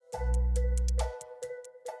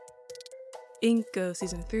Inko,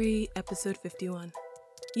 Season 3, Episode 51.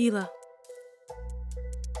 Yila.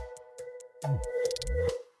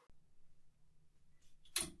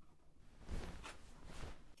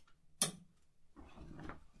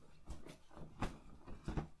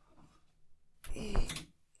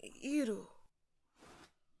 Hiro.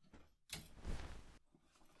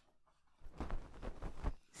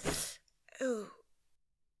 Oh.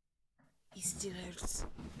 He still hurts.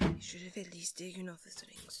 You should have at least taken off the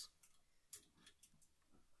strings.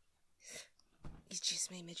 It's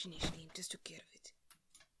just my imagination. I just took care of it.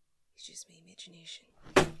 It's just my imagination.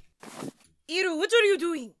 Hiro, what are you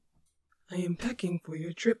doing? I am packing for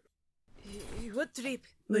your trip. What trip?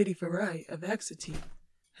 Lady Farai of Axity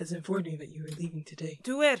has informed me that you are leaving today.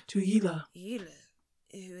 To where? To Yila, Yila.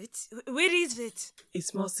 Where is it? a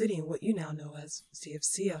small city in what you now know as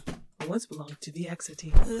CFCA, and once belonged to the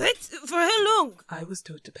Axity. What? For how long? I was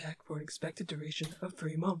told to pack for an expected duration of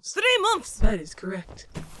 3 months. 3 months? That is correct.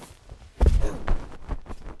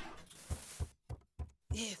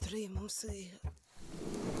 Yeah, 3 months.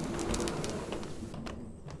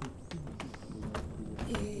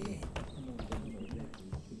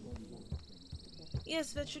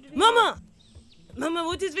 Yes, that should be... Mama! Mama,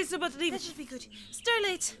 what is this about leaving? That should be good.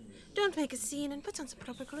 Starlight, don't make a scene and put on some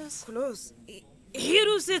proper clothes. Close.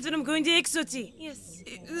 Hiro says that I'm going to Exoti. Yes.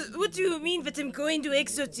 What do you mean that I'm going to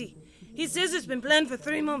Exoti? He says it's been planned for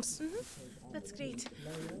 3 months. That's great.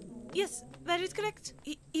 Yes, that is correct.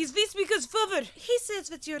 Is this because Father? He says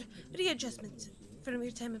that your readjustment from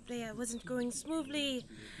your time of playa wasn't going smoothly,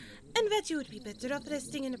 and that you would be better off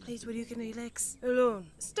resting in a place where you can relax. Alone.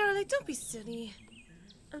 Starlight, don't be silly.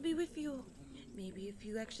 I'll be with you. Maybe if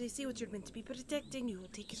you actually see what you're meant to be protecting, you will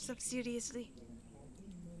take yourself seriously.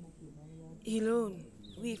 Alone.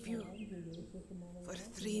 With you. For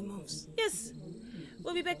 3 months. Yes.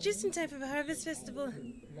 We'll be back just in time for the Harvest Festival.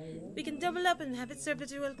 We can double up and have it served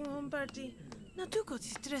at your welcome home party. Now do go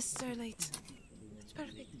to dress, Starlight. That's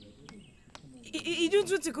perfect. I don't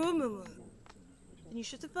want to go, Mama. And you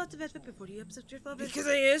should have thought of it before you upset your father. Because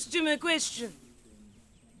I asked him a question.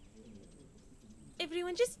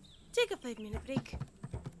 Everyone, just take a 5-minute break.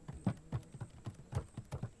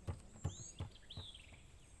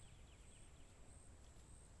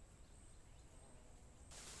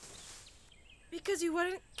 Because you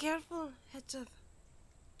weren't careful, Hetov.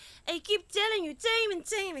 I keep telling you time and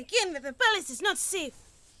time again that the palace is not safe.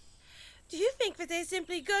 Do you think that I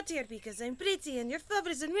simply got here because I'm pretty and your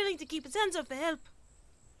father is unwilling to keep his hands off the help?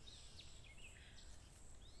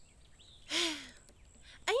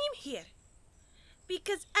 I am here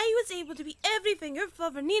because I was able to be everything your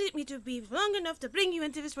father needed me to be long enough to bring you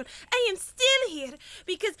into this world. I am still here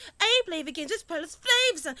because I play the games as Palace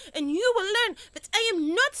Flaves, and you will learn that I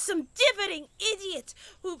am not some dithering idiot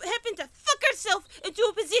who happened to fuck herself into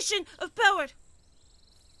a position of power.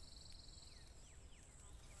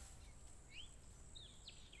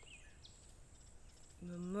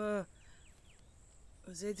 Mama,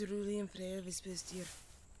 was I truly in Freya this past year?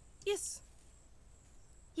 Yes.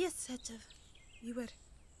 Yes, Hetov, you were.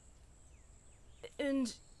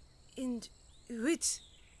 And which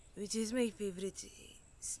is my favorite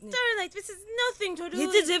snake? Starlight, this has nothing to do It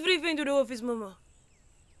with... has everything to do with his mama.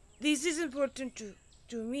 This is important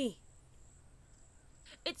to me.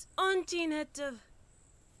 It's Auntie Hetov.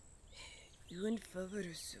 You and Father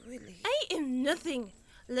are so alike. I am nothing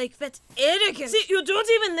like that arrogant... See, you don't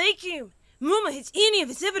even like him. Mama, has any of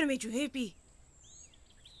this ever made you happy?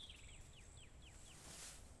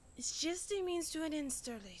 It's just a means to an end,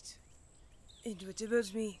 Starlight. And what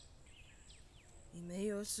about me? Am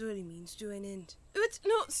I also a means to an end? But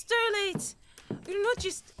no, Starlight! You're not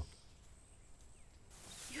just...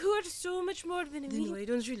 You are so much more than a Then means... why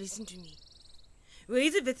don't you listen to me? Why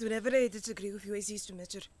is it that whenever I disagree with you, I cease to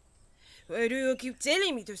matter? Why do you keep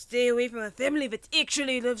telling me to stay away from a family that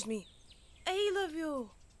actually loves me? I love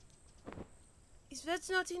you. Is that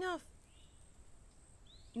not enough?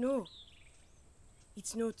 No.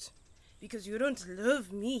 It's not. Because you don't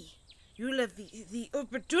love me. You love the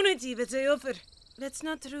opportunity that I offer. That's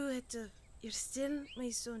not true, Hetov. You're still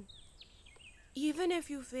my son. Even if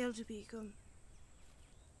you fail to become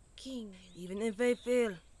king. Even if I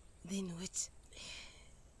fail, then what?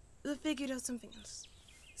 We'll figure out something else.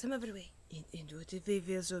 Some other way. And what if I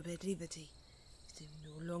fail so badly that I'm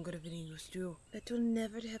no longer of any use to you? That will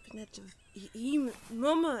never happen, Hetov.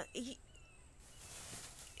 Mama,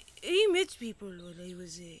 I met people while I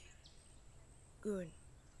was gone.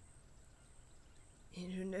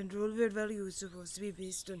 And all their value was supposed to be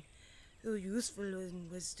based on how useful one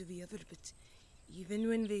was to the other, but even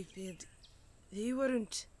when they failed, they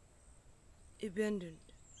weren't abandoned.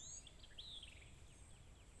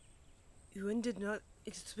 One did not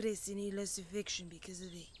express any less affection because of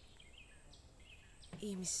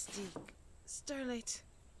a mistake. Starlight,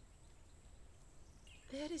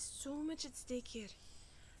 there is so much at stake here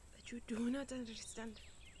that you do not understand.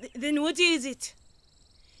 Then what is it?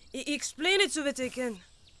 Explain it so that I can.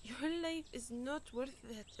 Your life is not worth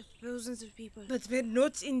that of thousands of people. But we're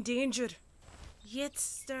not in danger. Yet,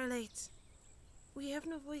 Starlight, we have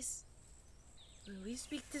no voice. When we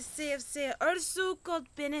speak to CFC, our so-called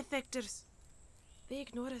benefactors, they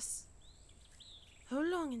ignore us. How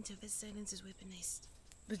long until this silence is weaponized?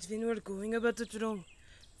 But when we're going about it wrong,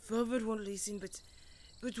 Father won't listen, but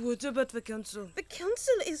what about the council? The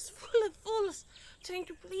council is full of fools, trying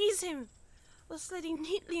to please him, while sliding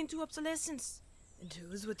neatly into obsolescence. And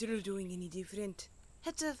how is what you're doing any different?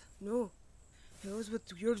 Hetav, no. How is what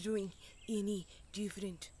you're doing any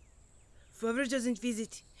different? Father doesn't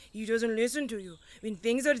visit. He doesn't listen to you. When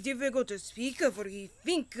things are difficult to speak of or he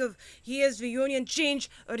think of, he has the Union change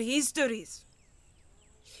our histories.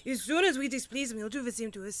 As soon as we displease him, he'll do the same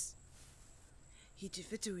to us. He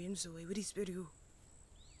did it to him, so why would he spare you?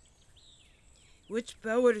 What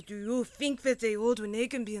power do you think that they hold when they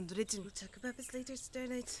can be unwritten? We'll talk about this later,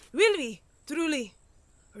 Starlight. Will we? Truly?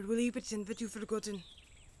 Or will you pretend that you've forgotten?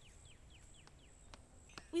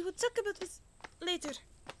 We will talk about this later.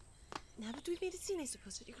 Now that we've made a scene, I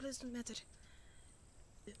suppose that your clothes don't matter.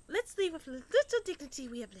 Let's leave with a little dignity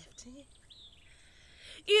we have left.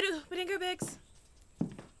 Iru, bring our bags.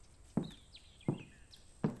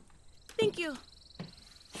 Thank you.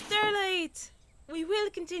 Starlight, we will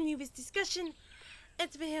continue this discussion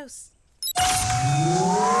at the house.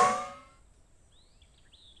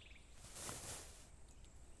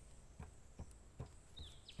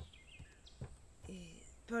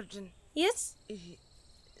 Pardon. Yes?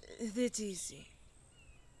 That is...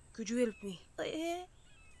 could you help me?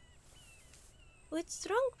 What's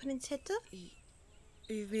wrong, Prince Heta?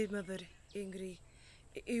 I've made Mother angry.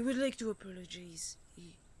 I would like to apologize.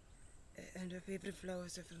 And her favorite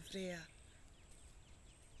flowers are from Freya.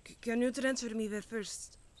 Can you transfer me there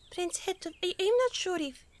first? Prince Heta, I'm not sure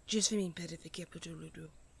if... Just for me, pet, the capital will do.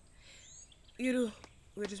 Iru,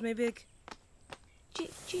 where is my bag?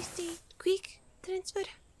 Just a quick transfer?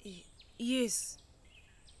 Yes.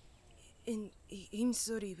 And I'm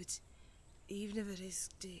sorry, but I've never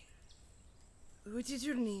asked. What is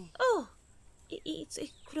your name? Oh, it's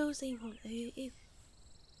a closing hole.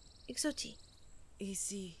 Exotic. I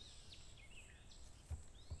see.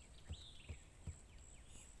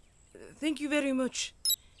 Thank you very much.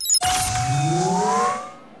 And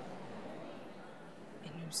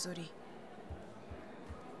I'm sorry.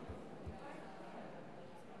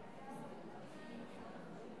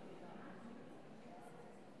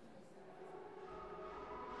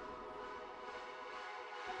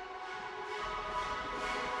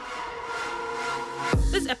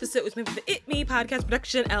 This episode was made by the It Me Podcast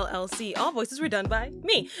Production LLC. All voices were done by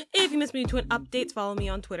me. If you missed me between updates, follow me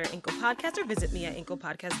on Twitter, Inkle Podcast, or visit me at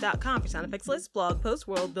inklepodcast.com for sound effects lists, blog posts,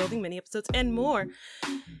 world building, mini episodes, and more.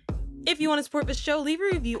 If you want to support the show, leave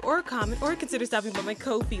a review or a comment, or consider stopping by my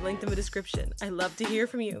Ko-fi linked in the description. I love to hear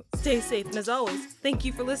from you. Stay safe, and as always, thank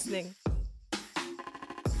you for listening.